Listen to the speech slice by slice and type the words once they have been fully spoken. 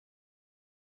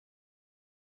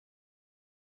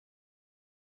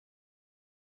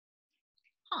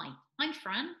Hi, I'm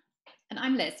Fran. And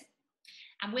I'm Liz.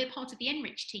 And we're part of the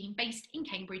Enrich team based in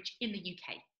Cambridge in the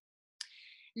UK.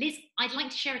 Liz, I'd like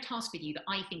to share a task with you that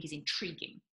I think is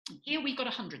intriguing. Here we've got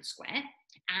 100 square,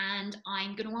 and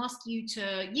I'm going to ask you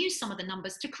to use some of the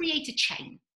numbers to create a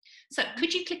chain. So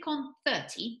could you click on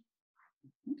 30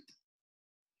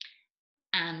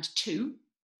 and 2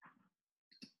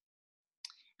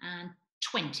 and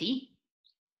 20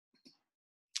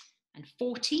 and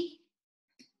 40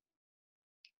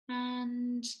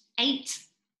 and 8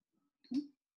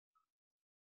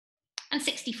 and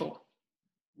 64.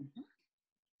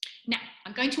 Now,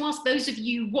 I'm going to ask those of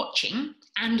you watching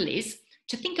and Liz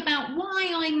to think about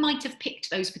why I might have picked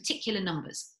those particular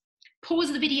numbers.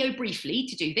 Pause the video briefly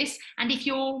to do this, and if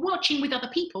you're watching with other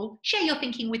people, share your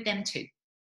thinking with them too.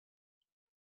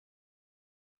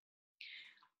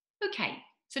 Okay,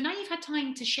 so now you've had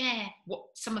time to share what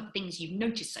some of the things you've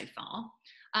noticed so far.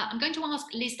 I'm going to ask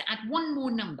Liz to add one more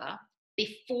number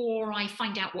before I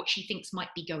find out what she thinks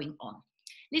might be going on.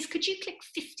 Liz, could you click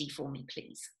 50 for me,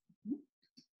 please?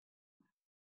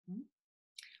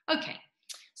 Okay,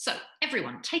 so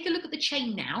everyone, take a look at the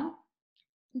chain now.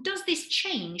 Does this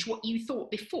change what you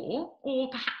thought before, or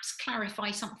perhaps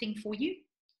clarify something for you?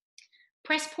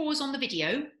 Press pause on the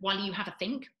video while you have a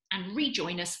think and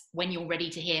rejoin us when you're ready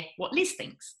to hear what Liz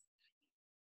thinks.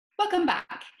 Welcome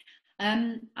back.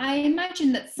 I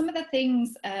imagine that some of the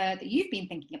things that you've been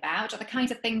thinking about are the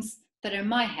kinds of things that are in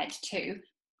my head too.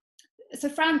 So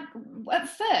Fran, at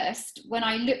first, when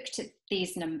I looked at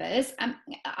these numbers,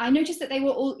 I noticed that they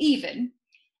were all even,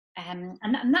 and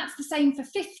that's the same for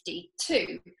 50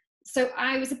 too. So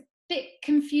I was a bit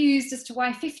confused as to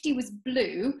why 50 was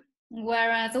blue,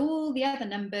 whereas all the other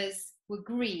numbers were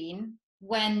green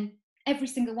when every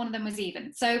single one of them was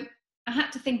even. So I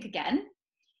had to think again.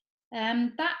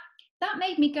 That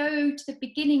made me go to the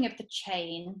beginning of the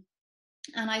chain,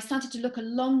 and I started to look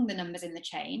along the numbers in the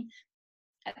chain.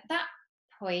 At that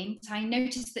point, I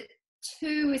noticed that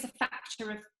 2 is a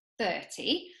factor of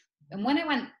 30, and when I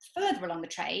went further along the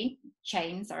chain,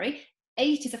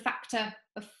 8 is a factor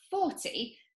of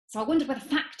 40. So I wondered whether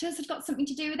factors had got something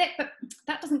to do with it, but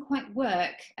that doesn't quite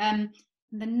work. The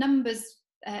numbers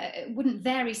wouldn't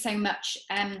vary so much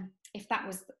if that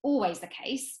was always the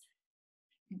case.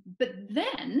 But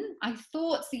then I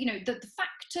thought that, the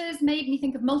factors made me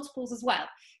think of multiples as well.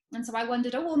 And so I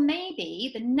wondered, oh, well,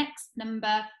 maybe the next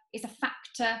number is a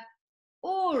factor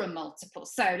or a multiple.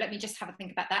 So let me just have a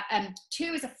think about that. 2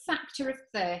 is a factor of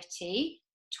 30.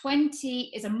 20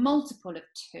 is a multiple of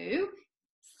 2.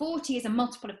 40 is a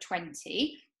multiple of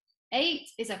 20. 8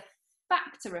 is a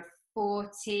factor of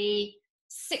 40.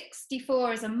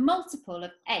 64 is a multiple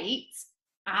of 8.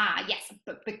 Ah, yes,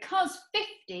 but because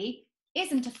 50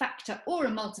 isn't a factor or a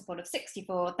multiple of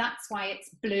 64, that's why it's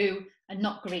blue and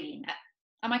not green.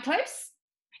 Am I close?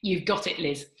 You've got it,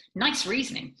 Liz. Nice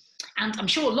reasoning. And I'm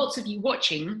sure lots of you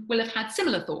watching will have had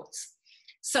similar thoughts.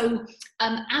 So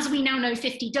as we now know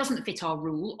 50 doesn't fit our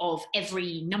rule of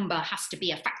every number has to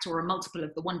be a factor or a multiple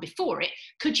of the one before it,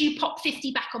 could you pop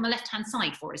 50 back on the left-hand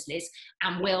side for us, Liz?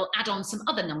 And we'll add on some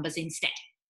other numbers instead.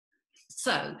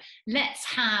 So let's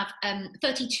have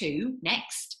 32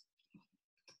 next.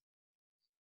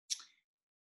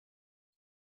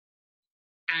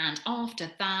 And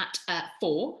after that,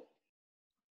 4.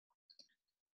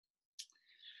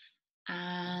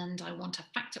 And I want a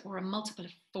factor or a multiple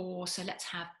of 4, so let's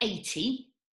have 80.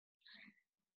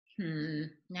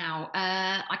 Now,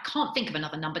 I can't think of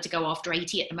another number to go after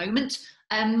 80 at the moment,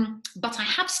 but I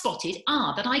have spotted,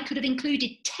 that I could have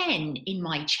included 10 in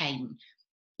my chain.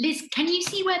 Liz, can you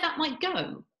see where that might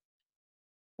go?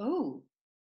 Oh,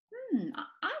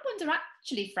 I wonder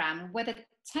actually, Fran, whether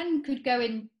 10 could go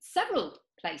in several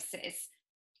places.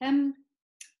 I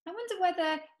wonder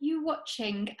whether you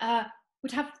watching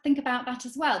would have to think about that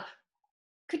as well.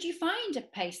 Could you find a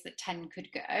place that 10 could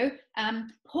go?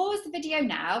 Pause the video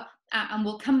now and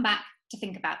we'll come back to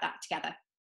think about that together.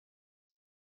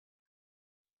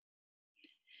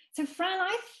 So Fran,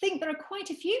 I think there are quite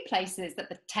a few places that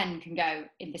the 10 can go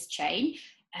in this chain.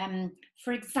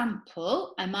 For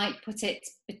example, I might put it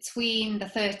between the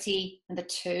 30 and the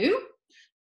 2.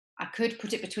 I could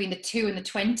put it between the 2 and the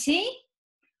 20,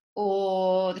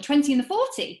 or the 20 and the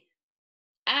 40.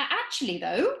 Actually,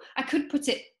 though, I could put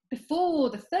it before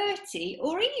the 30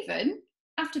 or even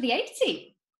after the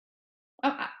 80.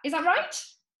 Is that right?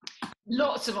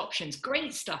 Lots of options.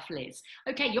 Great stuff, Liz.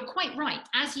 Okay, you're quite right.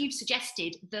 As you've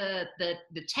suggested, the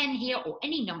 10 here, or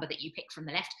any number that you pick from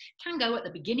the left, can go at the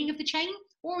beginning of the chain,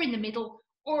 or in the middle,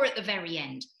 or at the very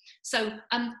end. So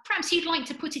perhaps you'd like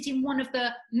to put it in one of the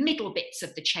middle bits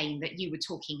of the chain that you were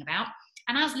talking about.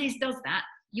 And as Liz does that,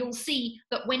 you'll see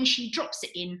that when she drops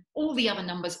it in, all the other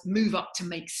numbers move up to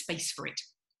make space for it,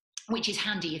 which is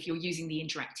handy if you're using the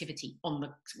interactivity on the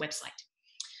website.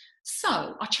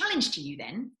 So our challenge to you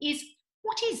then is,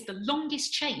 what is the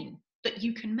longest chain that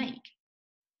you can make?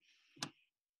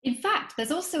 In fact,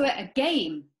 there's also a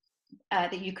game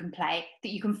that you can play,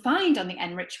 that you can find on the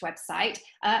Enrich website,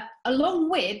 along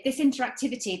with this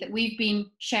interactivity that we've been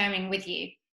sharing with you.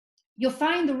 You'll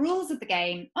find the rules of the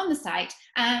game on the site,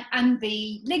 and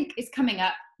the link is coming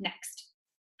up next.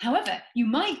 However, you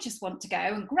might just want to go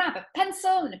and grab a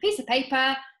pencil and a piece of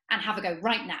paper and have a go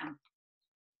right now.